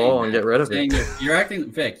throw the ball and get rid of it. You're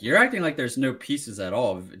acting, Vic. You're acting like there's no pieces at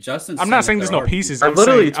all. I'm not saying there's no pieces. I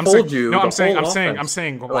literally told you. No, I'm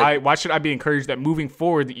saying why should I be encouraged that moving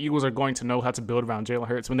forward the Eagles are going to know how to build around Jalen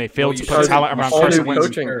Hurts when they failed to put talent around Carson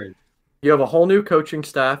Wentz? You have a whole new coaching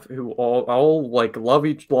staff who all like love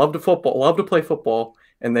to play football,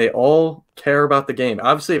 and they all care about the game.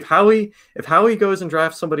 Obviously, if Howie goes and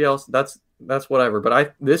drafts somebody else, that's whatever.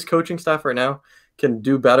 But this coaching staff right now can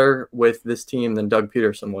do better with this team than Doug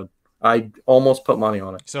Peterson would. I almost put money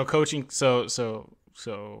on it. So coaching, so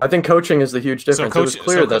I think coaching is the huge difference.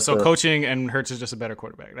 Coaching and Hurts is just a better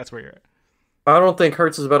quarterback. That's where you're at. I don't think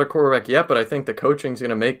Hurts is a better quarterback yet, but I think the coaching is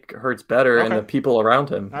going to make Hurts better and the people around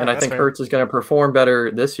him. Right, and I think Hurts is going to perform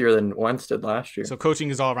better this year than Wentz did last year. So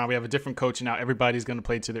coaching is all around. We have a different coach now. Everybody's going to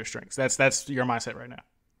play to their strengths. That's your mindset right now.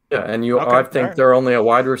 Yeah, and I think they're only a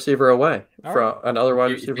wide receiver away from another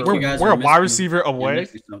wide receiver. We're a wide receiver away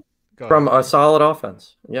from a solid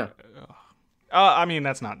offense. Yeah. I mean,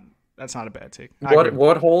 that's not a bad take.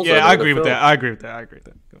 What holes? Yeah, I agree with that. I agree with that.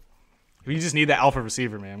 We just need that alpha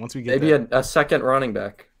receiver, man. Once we get maybe a second running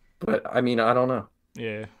back, but I mean, I don't know.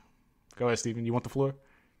 Yeah, go ahead, Steven. You want the floor?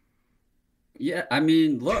 Yeah, I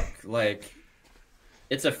mean, look, like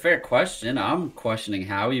it's a fair question. I'm questioning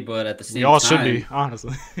Howie, but at the same time, we all should be,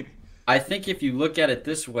 honestly. I think if you look at it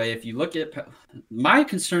this way, my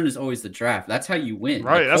concern is always the draft. That's how you win.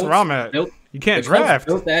 Right, that's where I'm at. You can't draft.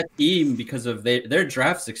 Built that team because of their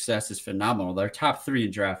draft success is phenomenal. They're top 3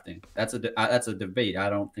 in drafting. That's a debate I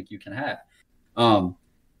don't think you can have.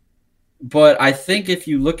 But I think if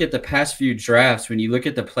you look at the past few drafts, when you look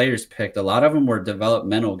at the players picked, a lot of them were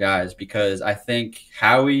developmental guys because I think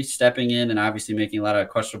Howie stepping in and obviously making a lot of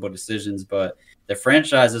questionable decisions, but the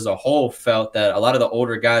franchise as a whole felt that a lot of the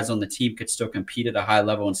older guys on the team could still compete at a high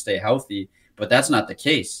level and stay healthy, but that's not the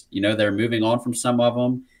case. They're moving on from some of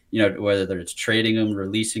them, whether it's trading them,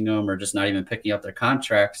 releasing them, or just not even picking up their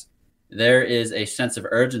contracts. There is a sense of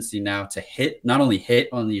urgency now to not only hit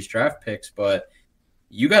on these draft picks, but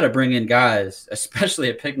you got to bring in guys, especially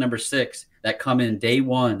at pick number 6, that come in day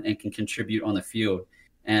one and can contribute on the field.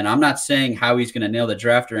 And I'm not saying how he's going to nail the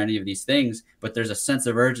draft or any of these things, but there's a sense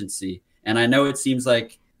of urgency. And I know it seems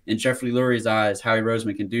like in Jeffrey Lurie's eyes, Howie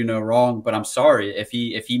Roseman can do no wrong, but I'm sorry if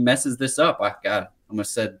he messes this up. I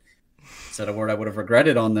almost said a word I would have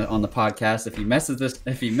regretted on the podcast. If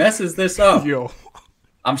he messes this up,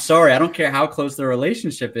 I'm sorry. I don't care how close the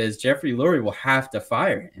relationship is. Jeffrey Lurie will have to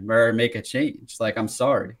fire him or make a change. Like, I'm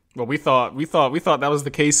sorry. Well, we thought that was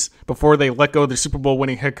the case before they let go of their Super Bowl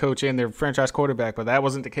winning head coach and their franchise quarterback, but that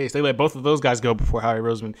wasn't the case. They let both of those guys go before Howie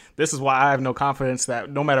Roseman. This is why I have no confidence that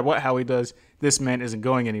no matter what Howie does, this man isn't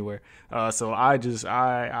going anywhere. So I don't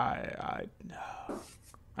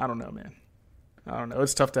know, man. I don't know.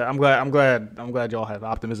 It's tough to. I'm glad y'all have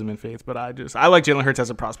optimism and faith, but I like Jalen Hurts as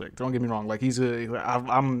a prospect. Don't get me wrong. Like he's going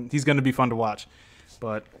to be fun to watch,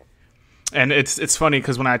 but. And it's funny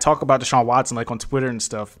because when I talk about Deshaun Watson, like on Twitter and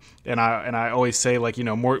stuff, and I always say like,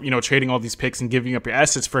 more, trading all these picks and giving up your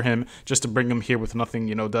assets for him just to bring him here with nothing,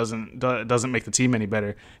 doesn't make the team any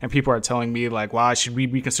better. And people are telling me like, why should we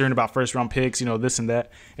be concerned about first round picks, this and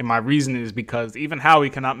that? And my reason is because even Howie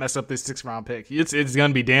cannot mess up this 6th round pick. It's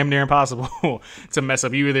going to be damn near impossible to mess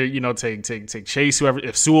up. You either, take Chase, whoever,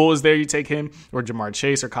 if Sewell is there, you take him, or Jamar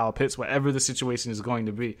Chase or Kyle Pitts, whatever the situation is going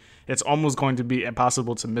to be. It's almost going to be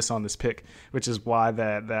impossible to miss on this pick. pick, which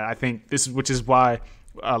is why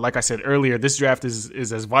like I said earlier, this draft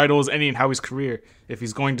is as vital as any in Howie's career. If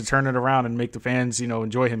he's going to turn it around and make the fans,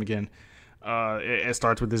 enjoy him again, it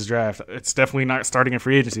starts with this draft. It's definitely not starting in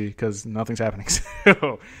free agency because nothing's happening.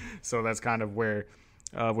 So that's kind of where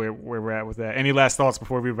we're at with that. Any last thoughts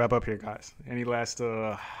before we wrap up here, guys? Any last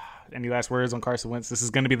words on Carson Wentz? This is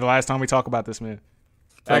going to be the last time we talk about this man.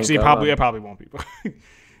 Actually, it probably won't be.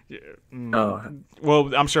 Yeah.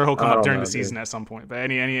 Well, I'm sure he'll come up during the season at some point. But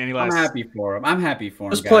any last? I'm happy for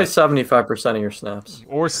him. Just play 75% of your snaps,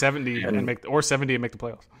 or 70 and make the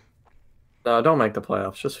playoffs. No, don't make the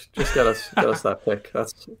playoffs. Just get us that pick.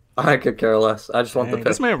 I could care less. I just want the pick.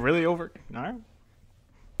 This man really over. All right.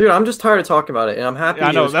 Dude, I'm just tired of talking about it, and I'm happy. Yeah,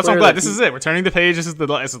 I know. That's why I'm glad. This is it. We're turning the page. This is the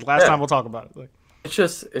last time we'll talk about it. Like, it's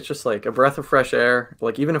just like a breath of fresh air.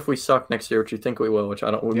 Like, even if we suck next year, which you think we will, which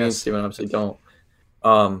I don't. Me and Steven obviously don't.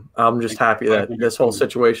 I'm just happy that this whole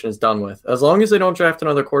situation is done with. As long as they don't draft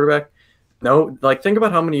another quarterback. No, like, think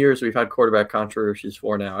about how many years we've had quarterback controversies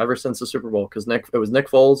for now, ever since the Super Bowl. Because it was Nick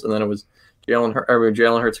Foles, and then it was Jalen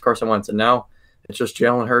Hurts, Carson Wentz, and now it's just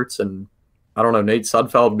Jalen Hurts and I don't know, Nate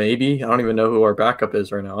Sudfeld maybe. I don't even know who our backup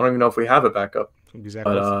is right now. I don't even know if we have a backup.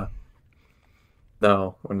 Exactly. But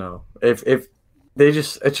no. If they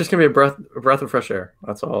just, it's just gonna be a breath of fresh air.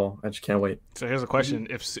 That's all. I just can't wait. So here's a question: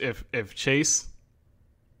 If Chase,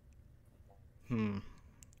 I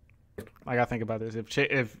gotta think about this.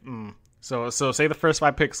 So say the first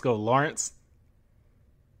 5 picks go Lawrence,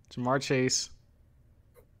 Jamar Chase.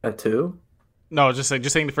 At 2? No, just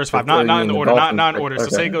saying the first 5, not in the order, not in order. Okay. So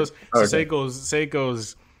say it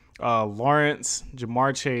goes Lawrence,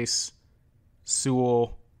 Jamar Chase,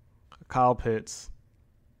 Sewell, Kyle Pitts,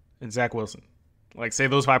 and Zach Wilson. Like, say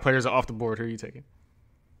those 5 players are off the board. Who are you taking?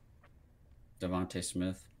 Devontae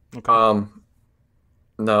Smith. Okay.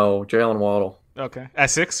 No, Jalen Waddle. Okay.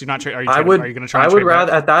 At 6, you're not. Are you going to try? I would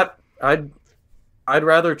rather at that. I'd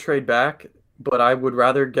rather trade back, but I would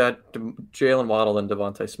rather get Jalen Waddle than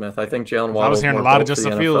Devontae Smith. I think Jalen Waddle. I was hearing a lot of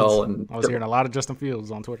Justin Fields. I was hearing a lot of Justin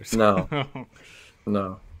Fields on Twitter. So.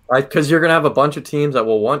 No. Because you're gonna have a bunch of teams that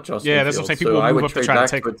will want Justin. Yeah, that's Fields. what I'm saying. People will move up to try to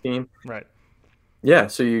take a team. Right. Yeah,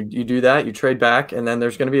 so you do that, you trade back, and then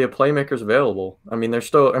there's going to be a playmakers available. I mean,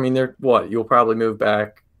 they're what? You'll probably move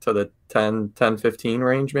back to the 10, 15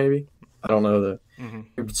 range, maybe. I don't know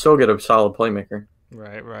you'd still get a solid playmaker.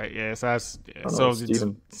 Right. Yeah, so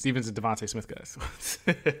Steven's a Devontae Smith guy.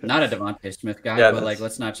 Not a Devontae Smith guy, but like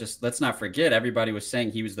let's not forget everybody was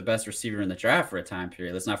saying he was the best receiver in the draft for a time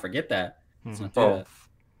period. Let's not forget that. Let's not do that.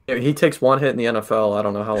 Yeah, he takes one hit in the NFL. I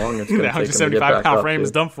don't know how long it's going to take him to get back 175-pound up, frame dude.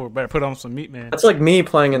 is done for. Better put on some meat, man. That's like me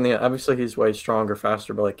playing in the. Obviously, he's way stronger,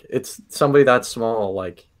 faster, but like it's somebody that small.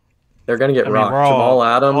 Like they're going to get rocked. Jamal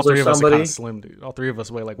Adams or somebody. All 3 of us are slim, dude. All 3 of us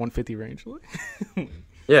weigh like 150 range.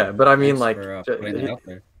 Yeah, but I mean, Thanks like. for putting that out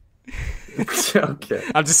there. Okay.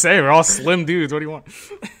 I'm just saying, we're all slim dudes. What do you want?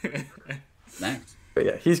 Thanks. But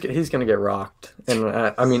yeah, he's going to get rocked, and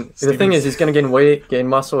I mean, the thing is, he's going to gain weight, gain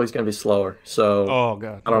muscle. He's going to be slower. So, oh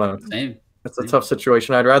god, I don't know. Same. It's a tough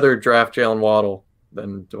situation. I'd rather draft Jalen Waddle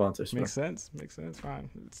than Devontae Smith. Makes sense. Fine,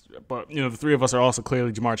 but the 3 of us are also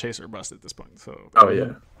clearly Jamar Chase or bust at this point. So, oh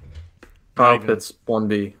yeah, Kyle Pitts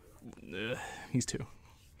 1B. He's 2.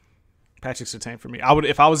 Patrick Surtain for me. I would,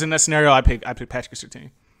 if I was in that scenario, I'd pick Patrick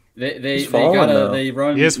Surtain. They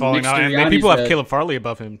run. He is falling out, and people have Caleb Farley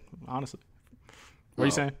above him. Honestly. What are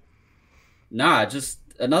you saying? Nah, just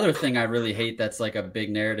another thing I really hate that's like a big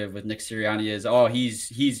narrative with Nick Sirianni is,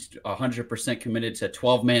 he's 100% committed to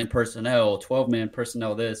 12-man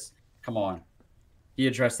personnel this. Come on. He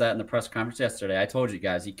addressed that in the press conference yesterday. I told you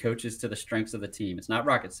guys, he coaches to the strengths of the team. It's not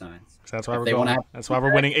rocket science. So that's why that's why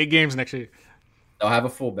we're winning 8 games next year. They'll have a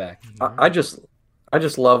fullback. I just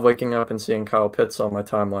love waking up and seeing Kyle Pitts on my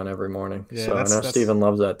timeline every morning. Yeah, so I know Steven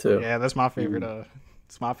loves that too. Yeah, that's my favorite.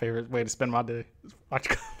 It's my favorite way to spend my day. Watch.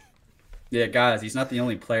 Yeah, guys, he's not the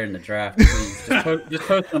only player in the draft. Please, just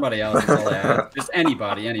post somebody else. That's all I ask. Just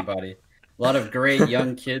anybody. A lot of great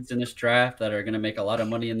young kids in this draft that are going to make a lot of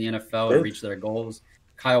money in the NFL and reach their goals.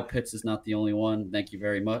 Kyle Pitts is not the only one. Thank you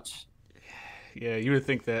very much. Yeah, you would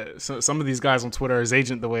think that some of these guys on Twitter are his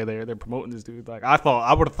agent the way they're promoting this dude. Like I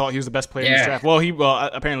would have thought he was the best player in this draft. Well,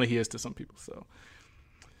 apparently he is to some people. So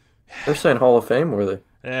they're saying Hall of Fame worthy.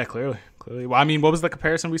 Yeah, clearly. Well, I mean, what was the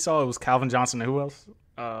comparison we saw? It was Calvin Johnson and who else?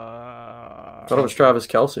 I thought it was Travis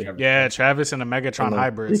Kelce. Yeah, Travis and a Megatron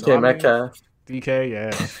hybrid. DK Metcalf. DK,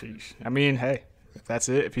 yeah. Sheesh. I mean, hey, if that's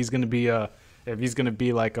it, if he's gonna be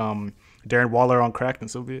like Darren Waller on crack, then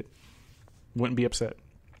so be it. Wouldn't be upset.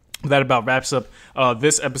 that about wraps up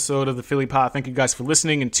this episode of the Philly Pod. Thank you guys for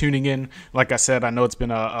listening and tuning in. Like I said, I know it's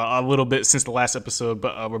been a little bit since the last episode,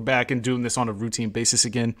 but we're back and doing this on a routine basis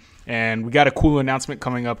again. And we got a cool announcement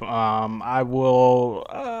coming up. I will,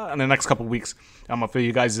 in the next couple of weeks, I'm going to fill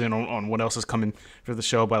you guys in on what else is coming for the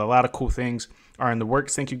show. But a lot of cool things are in the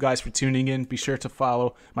works. Thank you guys for tuning in. Be sure to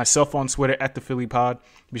follow myself on Twitter at the Philly Pod.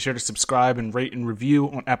 Be sure to subscribe and rate and review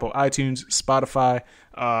on Apple iTunes, Spotify,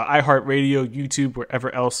 iHeartRadio, YouTube,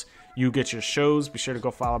 wherever else you get your shows. Be sure to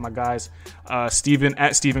go follow my guys, Steven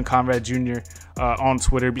at Steven Conrad Jr. On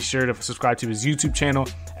Twitter. Be sure to subscribe to his YouTube channel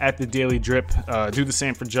at The Daily Drip. Do the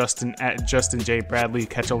same for Justin at Justin J. Bradley.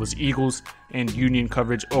 Catch all his Eagles and Union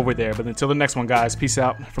coverage over there. But until the next one, guys, peace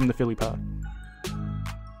out from the Philly Pod.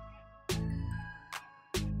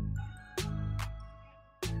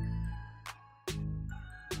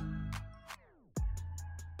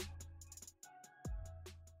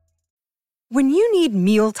 When you need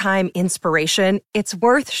mealtime inspiration, it's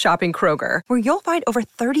worth shopping Kroger, where you'll find over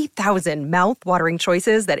 30,000 mouth-watering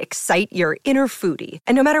choices that excite your inner foodie.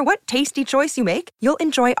 And no matter what tasty choice you make, you'll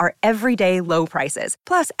enjoy our everyday low prices,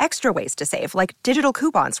 plus extra ways to save, like digital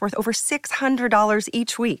coupons worth over $600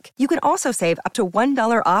 each week. You can also save up to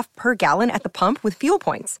 $1 off per gallon at the pump with fuel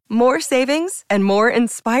points. More savings and more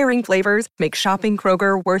inspiring flavors make shopping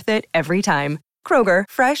Kroger worth it every time. Kroger,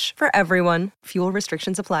 fresh for everyone. Fuel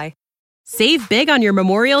restrictions apply. Save big on your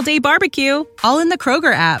Memorial Day barbecue, all in the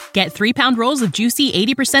Kroger app. Get 3-pound rolls of juicy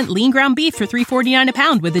 80% lean ground beef for $3.49 a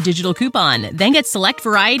pound with a digital coupon. Then get select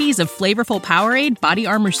varieties of flavorful Powerade, Body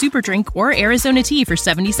Armor Super Drink, or Arizona tea for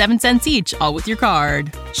 77 cents each, all with your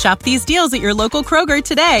card. Shop these deals at your local Kroger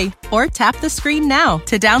today, or tap the screen now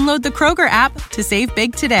to download the Kroger app to save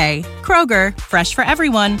big today. Kroger, fresh for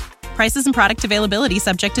everyone. Prices and product availability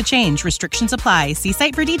subject to change. Restrictions apply. See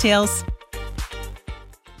site for details.